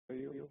show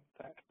you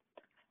that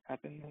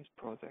attendance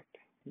project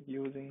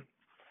using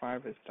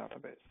Firebase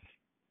database.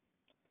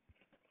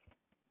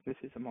 This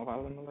is a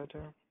mobile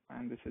emulator,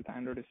 and this is the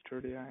Android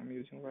Studio I'm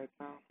using right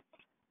now.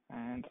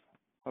 And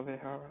over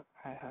here,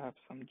 I have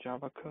some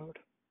Java code.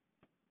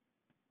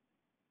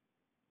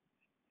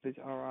 These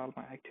are all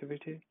my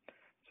activity.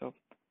 So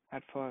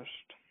at first,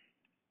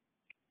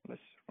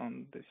 let's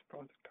run this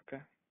project,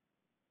 okay?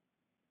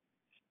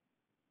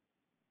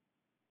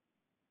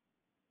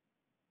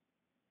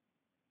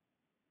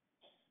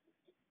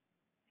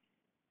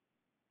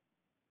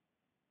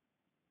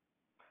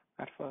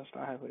 At first,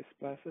 I have a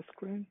splash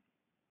screen.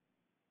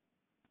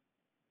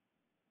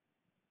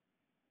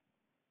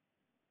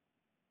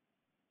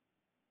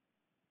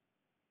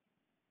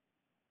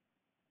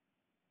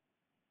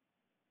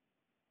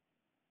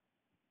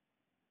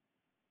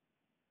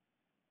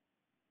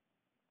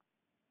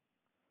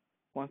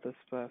 Once the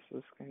splash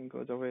screen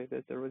goes away,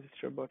 there's a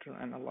register button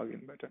and a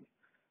login button.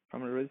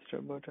 From the register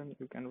button,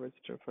 you can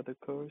register for the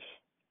course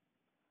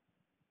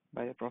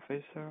by a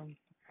professor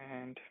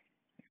and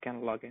you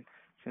can log in.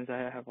 Since I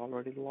have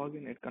already logged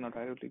in, it's gonna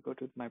directly go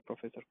to my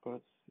professor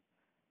course.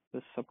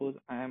 Just suppose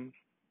I am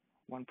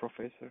one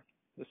professor.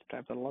 Just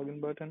tap the login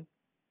button.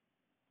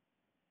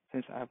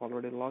 Since I have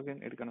already logged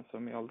in, it's gonna show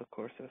me all the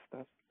courses.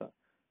 That's the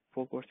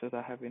 4 courses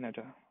I have in it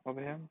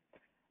over here.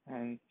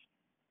 And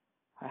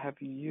I have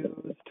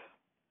used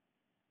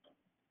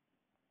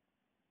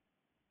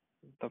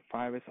the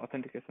Firebase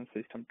authentication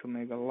system to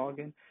make a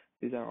login.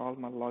 These are all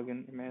my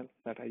login emails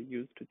that I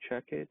use to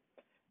check it.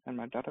 And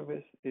my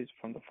database is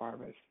from the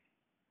Firebase.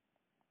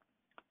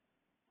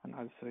 And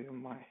I'll show you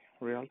my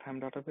real-time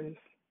database.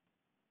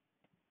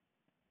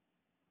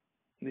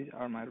 These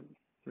are my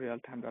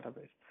real-time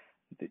database.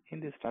 In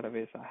this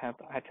database, I have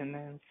the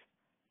attendance,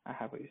 I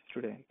have a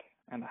student,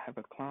 and I have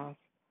a class,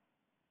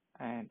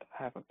 and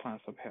I have a class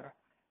over here.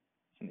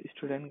 And the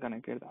student gonna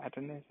get the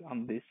attendance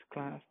on this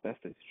class. That's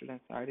the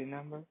student's ID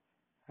number,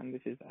 and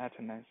this is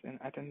attendance. In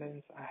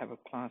attendance, I have a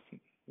class,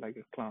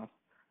 like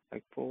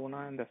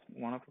 409. That's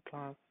one of the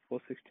class.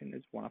 416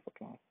 is one of the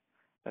class.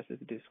 That's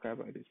just described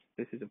by this.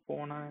 This is a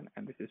 49,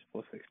 and this is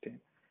 416.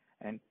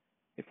 And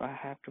if I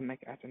have to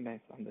make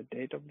attendance on the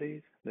date of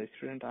these, the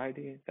student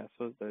ID that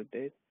shows the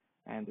date,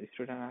 and the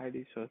student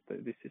ID shows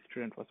that this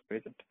student was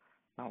present.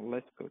 Now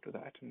let's go to the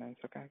attendance,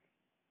 okay?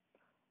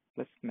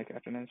 Let's make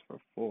attendance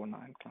for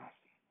 409 class.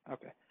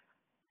 Okay.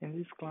 In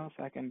this class,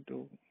 I can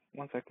do,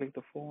 once I click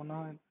the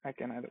 409, I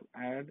can either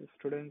add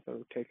students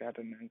or take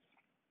attendance.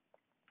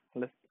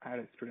 Let's add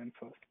a student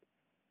first.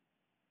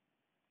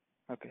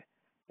 Okay.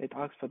 It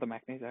asks for the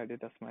McNeese ID.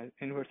 That's my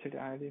university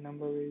ID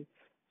number is.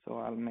 So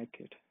I'll make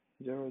it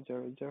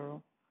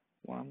 0001111.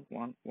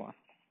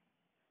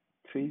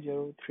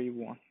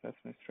 3031.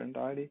 That's my student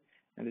ID,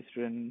 and the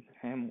student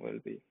name will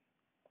be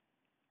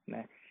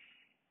name.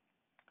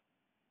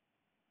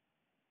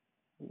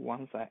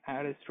 Once I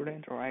add a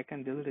student, or I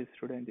can delete a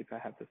student if I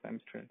have the same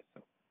student.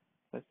 So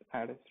let's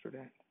add a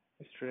student.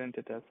 The student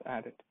details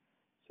added.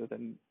 So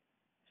the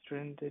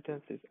student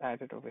details is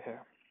added over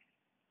here.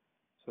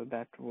 So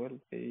that will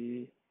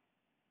be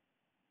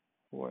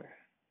where?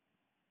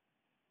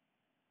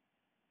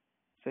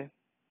 See,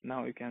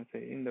 now you can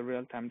see in the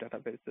real-time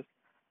databases,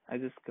 I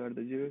just got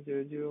the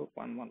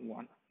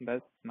 000111.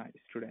 That's my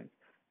students.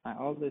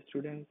 All the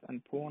students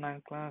and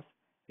 49 class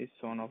is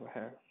shown over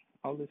here.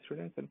 All the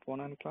students and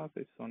 49 class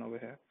is shown over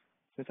here.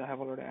 Since I have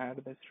already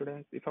added the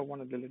students, if I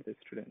want to delete the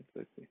students,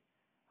 let's see.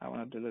 I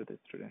want to delete the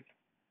student.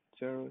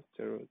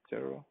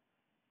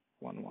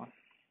 00011.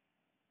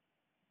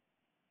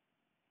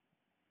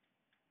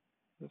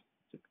 Just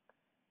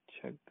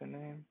check the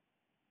name.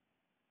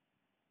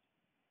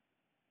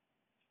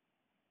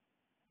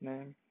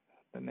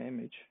 The name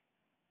is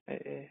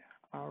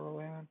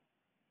AARON.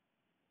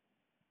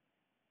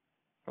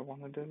 I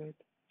want to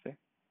delete. See,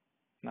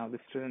 now the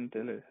student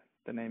deleted.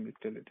 The name is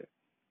deleted.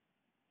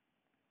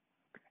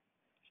 Okay.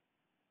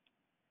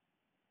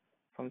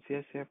 From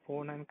CSCF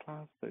 49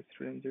 class, the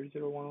student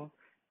 0011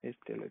 is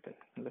deleted.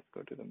 Let's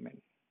go to the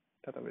main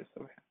database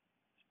over here.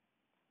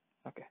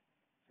 Okay.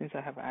 Since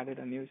I have added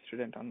a new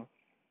student on the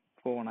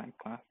 49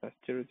 class, that's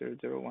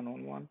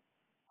 000111,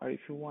 or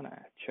if you want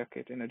to check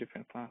it in a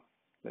different class,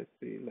 let's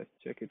see, let's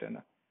check it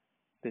in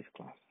this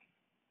class,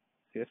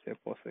 CSA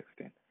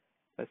 416.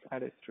 Let's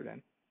add a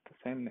student, the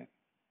same name,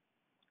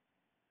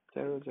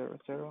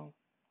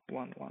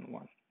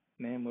 000111.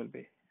 Name will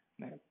be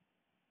name.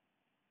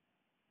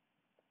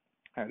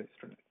 Add a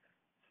student.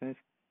 Since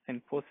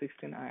in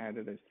 416 I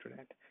added a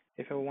student.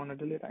 If I want to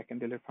delete, I can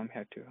delete from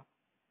here too.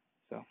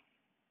 So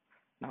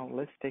now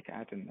let's take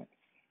attendance.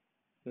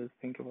 Let's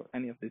think about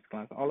any of these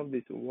classes. All of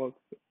these will work.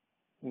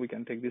 We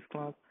can take this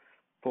class,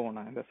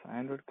 49, that's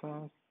Android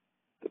class.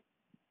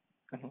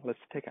 And let's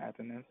take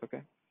attendance,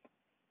 okay?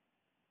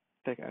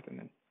 Take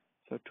attendance.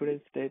 So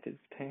today's date is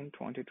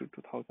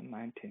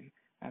 10/22/2019,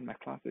 and my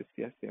class is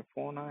CSCF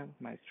 49.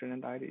 My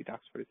student ID, it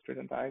asks for a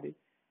student ID,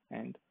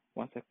 and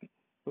once I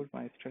put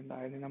my student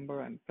ID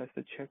number and press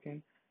the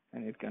check-in,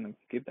 and it's gonna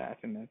give the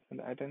attendance. And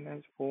the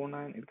attendance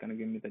 49, it's gonna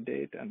give me the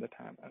date and the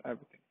time and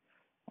everything.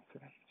 Once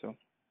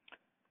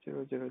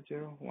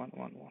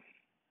 0000111.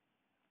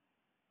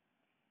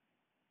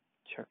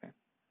 Check in.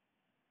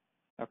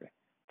 Okay.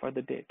 For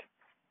the date,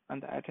 on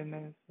the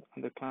attendance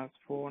on the class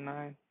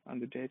 49 on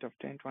the date of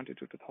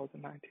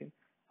 10/22/2019,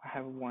 I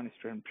have one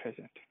student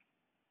present.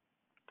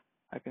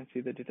 I can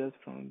see the details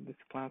from this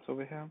class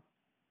over here.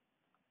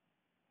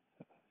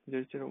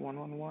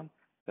 00111.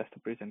 That's the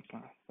present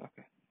class.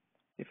 Okay.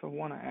 If I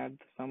want to add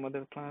some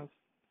other class,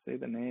 say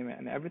the name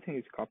and everything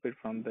is copied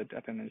from the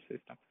attendance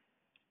system.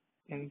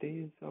 In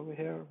these over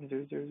here,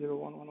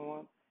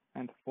 000111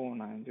 and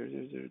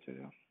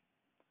 4900000111.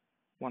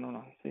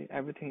 See,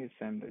 everything is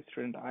same. The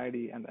student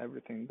ID and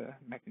everything, the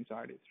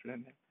Macintosh ID,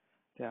 student name,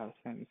 they are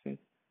same. Since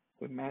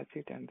we match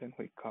it and then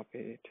we copy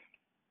it.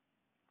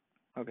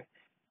 Okay.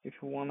 If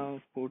you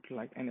wanna put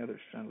like any other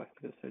student, like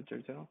this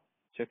 00,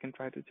 check in,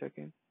 try to check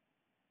in,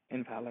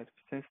 invalid.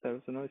 Since there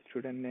is no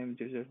student name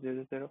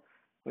 0000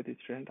 with the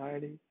student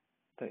ID,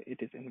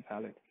 it is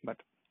invalid.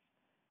 But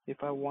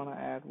if I wanna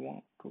add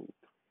 1, 2,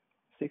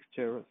 6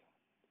 zeros,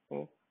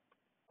 so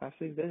I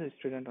see there's a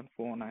student on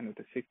 49 with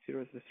the 6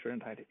 zeros, the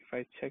student ID. If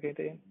I check it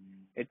in,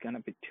 it's gonna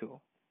be 2,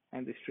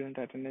 and the student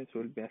attendance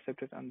will be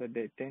accepted on the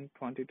date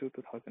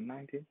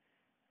 10/22/2019.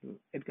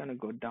 It's gonna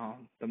go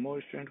down. The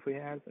more student we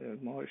have, the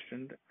more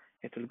student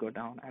it will go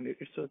down, and it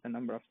shows the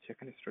number of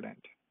check-in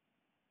student.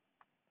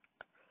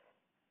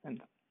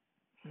 And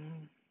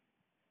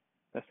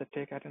that's the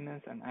take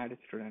attendance and add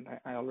student.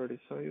 I already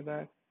show you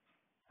that,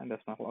 and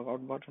that's my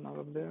logout button out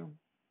of there.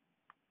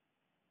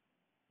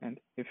 And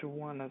if you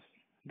want to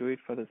do it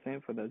for the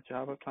same for the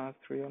Java class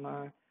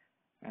 309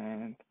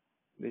 and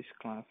this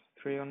class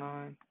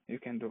 309, you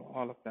can do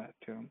all of that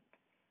too.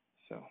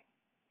 So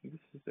this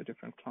is a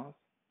different class.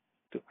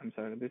 I'm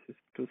sorry, this is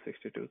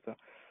 262. So,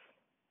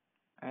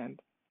 and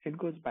it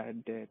goes by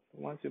date.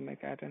 Once you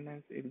make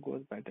attendance, it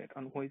goes by date.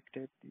 On which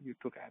date you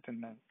took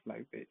attendance,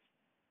 like this.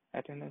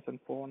 Attendance on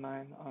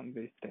 49 on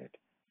this date.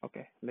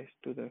 Okay, let's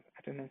do the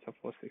attendance of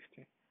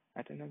 416.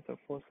 Attendance of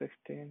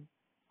 416.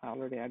 I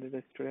already added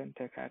a student,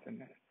 take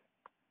attendance.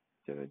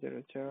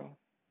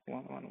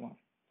 000111.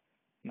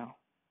 Now,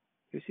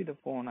 you see the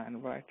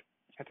 49, right?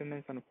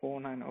 Attendance on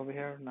 49 over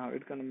here. Now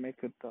it's gonna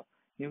make it the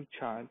new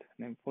child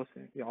named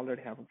 416. We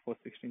already have a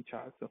 416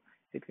 child, so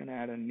it's gonna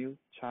add a new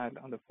child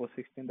on the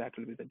 416. That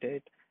will be the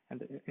date,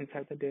 and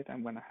inside the date,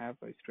 I'm gonna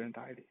have a student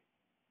ID.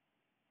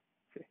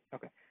 See,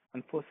 okay.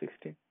 On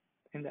 416,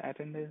 in the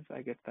attendance,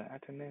 I get the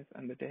attendance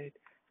and the date.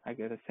 I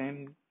get the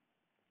same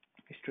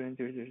student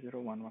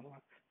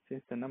 000111.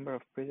 Since the number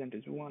of present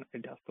is 1,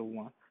 it does the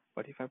 1.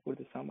 But if I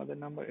put some other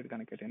number, it's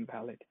gonna get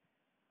invalid.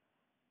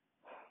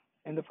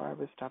 In the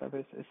Firebase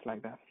database, it's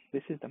like that.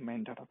 This is the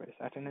main database.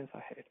 Attendance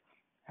ahead.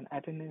 And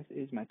attendance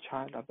is my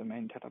child of the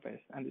main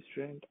database. And the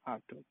student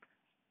are 2.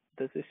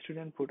 Does the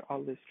student put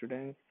all the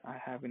students I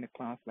have in a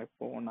class like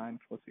 409,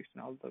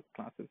 416, all the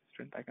classes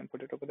student, I can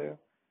put it over there.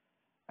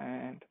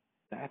 And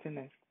the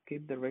attendance,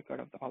 keep the record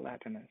of all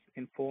attendance.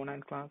 In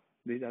 409 class,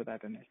 these are the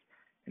attendance.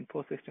 In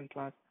 416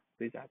 class,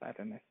 these are the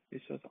attendance.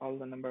 It shows all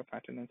the number of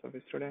attendance of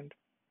a student.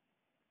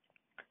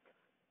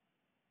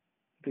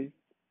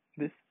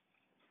 This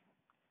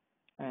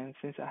and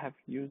since I have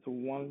used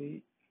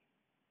only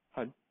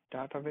a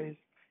database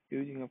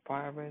using a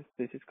Firebase,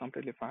 this is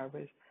completely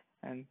Firebase,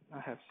 and I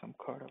have some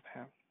code up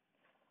here.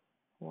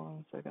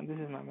 1 second. This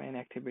is my main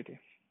activity.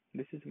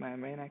 This is my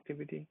main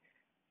activity.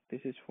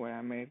 This is where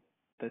I made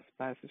the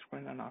splash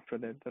screen, and after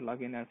that the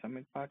login and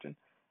submit button,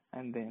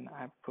 and then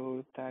I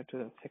put that to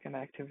the second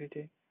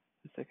activity.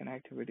 The second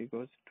activity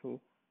goes to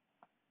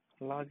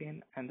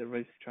login and the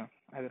register.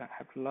 Either I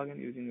have to log in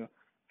using a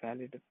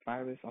valid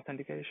Firebase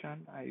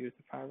authentication. I use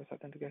the Firebase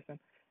authentication,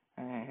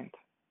 and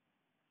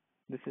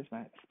this is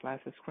my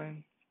splash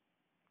screen.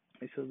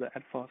 This is the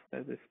at first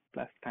there's this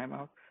splash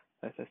timeout.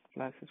 That's a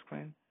splash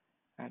screen,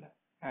 and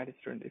add a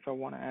student. If I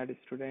want to add a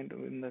student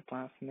in the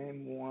class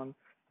name one,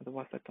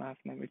 what's the class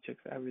name? It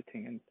checks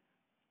everything and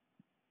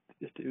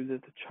just uses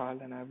the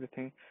child and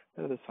everything.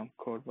 There is some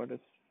code, but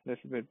it's a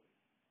little bit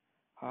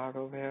hard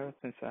over here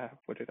since I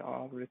have put it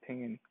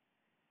everything in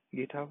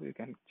GitHub. You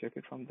can check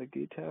it from the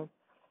GitHub.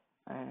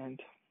 And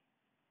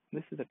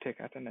this is the take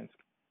attendance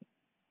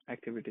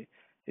activity.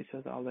 It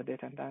shows all the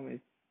date and time.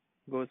 It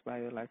goes by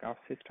like our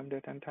system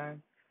date and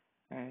time.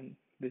 And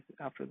this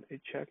after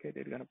it check it,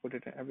 it's gonna put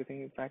it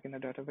everything back in the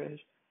database.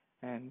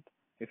 And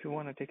if you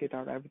want to take it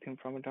out everything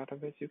from a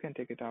database, you can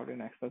take it out in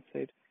Excel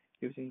sheet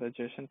using the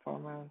JSON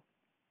format,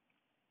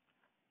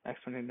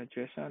 export in the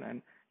JSON,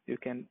 and you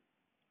can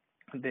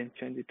then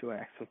change it to an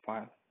Excel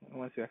file.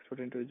 Once you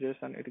export into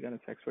JSON, it's gonna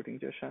say exporting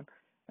JSON,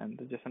 and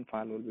the JSON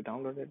file will be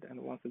downloaded. And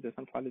once the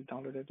JSON file is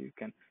downloaded, you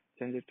can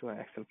change it to an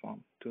Excel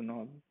form to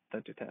know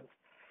the details.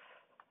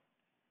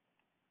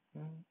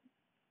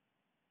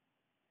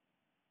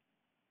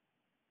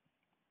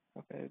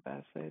 Okay,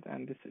 that's it.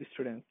 And this is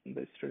students.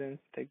 The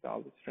students take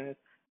all the students.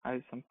 I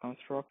have some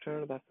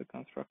constructor. That's the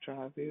constructor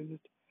I've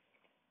used.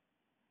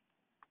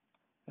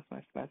 That's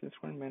my splash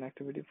screen. Main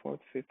activity,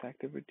 fourth, fifth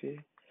activity.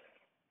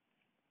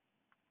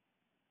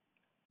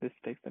 This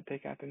takes the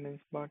take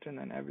attendance button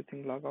and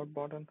everything logout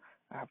button.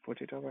 I have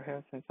put it over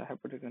here since I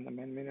have put it in the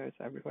main menu. It's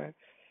everywhere.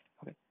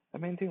 Okay. The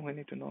main thing we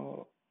need to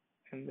know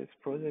in this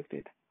project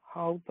is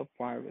how the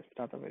Firebase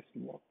database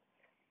works.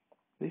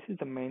 This is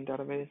the main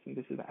database, and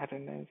this is the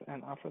attendance,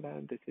 and after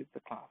that, this is the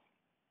class.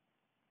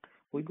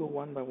 We go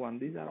one by one.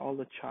 These are all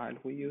the child.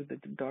 We use the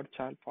dot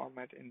child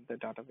format in the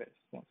database.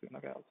 Once again,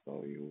 okay.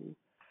 So you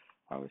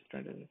how it's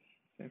started.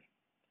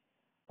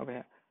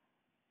 Okay.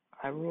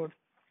 I wrote.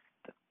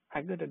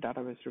 I get a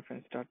database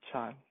reference dot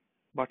child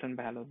button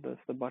value. Thus,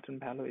 the button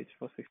value is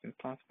for 16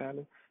 class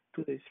value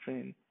to the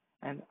string,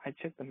 and I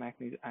check the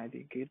magnet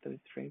ID, get the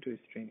string to a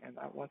string, and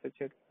once I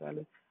check the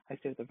value, I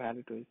set the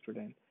value to a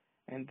student,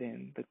 and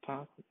then the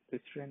class, the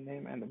student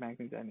name, and the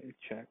magnet ID is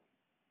checked.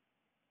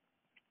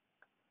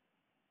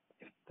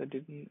 If the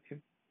didn't,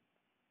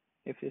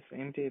 if it's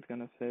empty, it's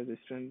gonna say the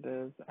student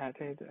is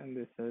added, and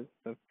this is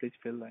the please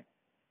fill line.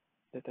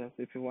 That is,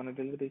 if you want to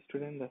delete the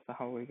student, that's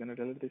how we're gonna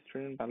delete the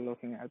student by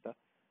looking at the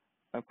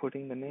by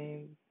putting the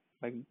name,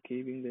 by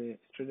giving the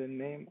student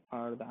name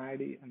or the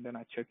ID, and then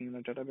I checking in the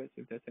database.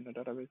 If that's in the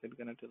database, it's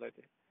gonna delete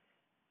it.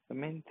 The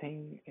main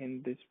thing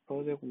in this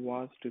project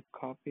was to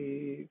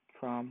copy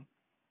from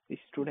the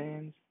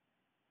students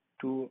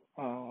to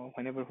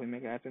whenever we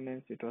make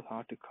attendance, it was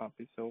hard to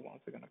copy. So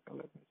once again,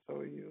 let me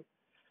show you.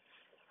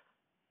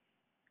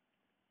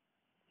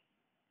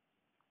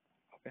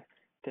 Okay,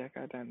 take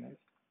attendance.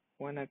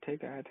 When I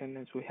take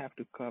attendance, we have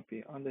to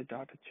copy on the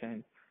data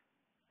change.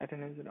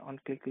 Attendance on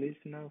click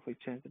listener, we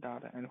change the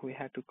data, and we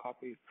had to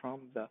copy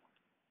from the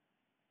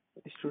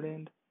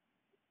student.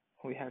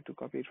 We have to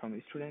copy it from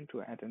the student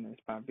to attendance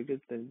bar because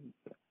the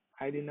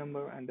ID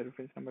number and the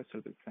reference number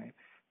should be the same.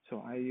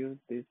 So I use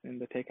this in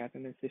the take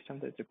attendance system.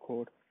 There's a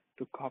code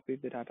to copy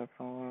the data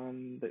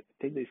from the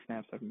take the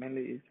snapshot.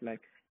 Mainly it's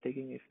like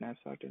taking a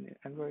snapshot in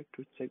Android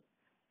to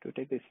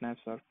take the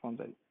snapshot from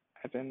the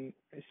attend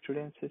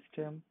student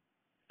system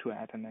to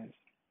attendance.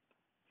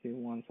 See,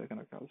 one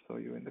second, I'll show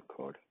you in the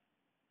code.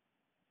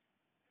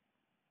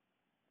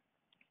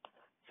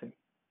 See,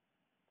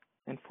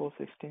 in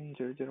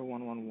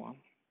 416.00111.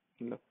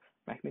 Look,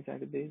 magnet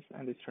ID this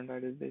and the student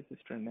ID is this, the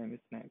student name is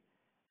name.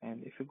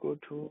 And if you go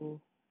to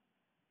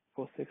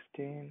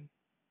 416,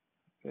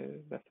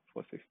 that's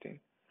 416,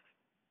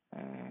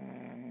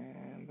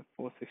 and the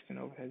 416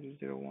 over here is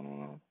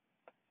 0111.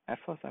 At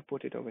first, I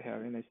put it over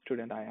here in a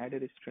student. I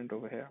added a student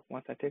over here.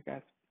 Once I take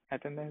as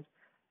attendance,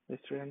 the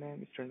student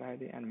name, student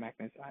ID, and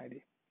magnet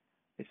ID.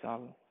 It's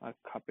all are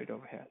copied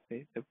over here.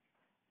 See,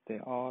 they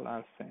all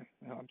are same.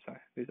 Oh, I'm sorry,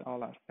 these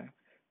all are same.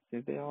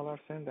 If they all are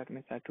same, that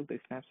means I took the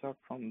snapshot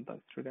from the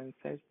student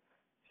says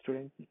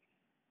student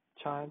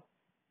child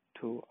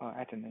to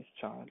attendance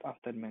child of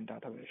that main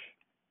database.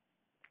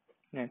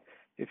 And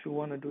if you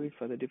want to do it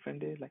for the different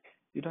day, like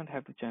you don't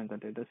have to change the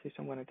date. The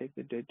system gonna take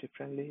the date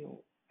differently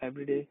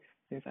every day.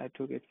 Since I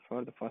took it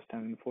for the first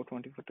time in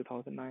 4/20 for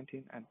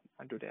 2019, and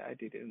today I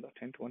did it in the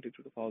 10/20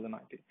 to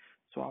 2019.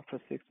 So after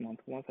 6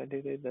 months, once I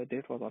did it, the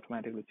date was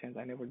automatically changed.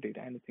 I never did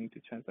anything to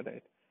change the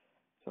date.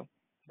 So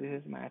this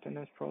is my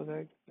attendance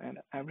project, and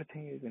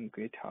everything is in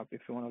GitHub.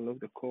 If you want to look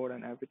the code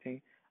and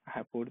everything, I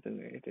have put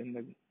it in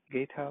the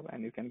GitHub,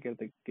 and you can get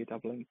the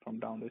GitHub link from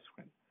down the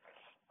screen.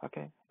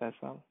 Okay,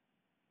 that's all.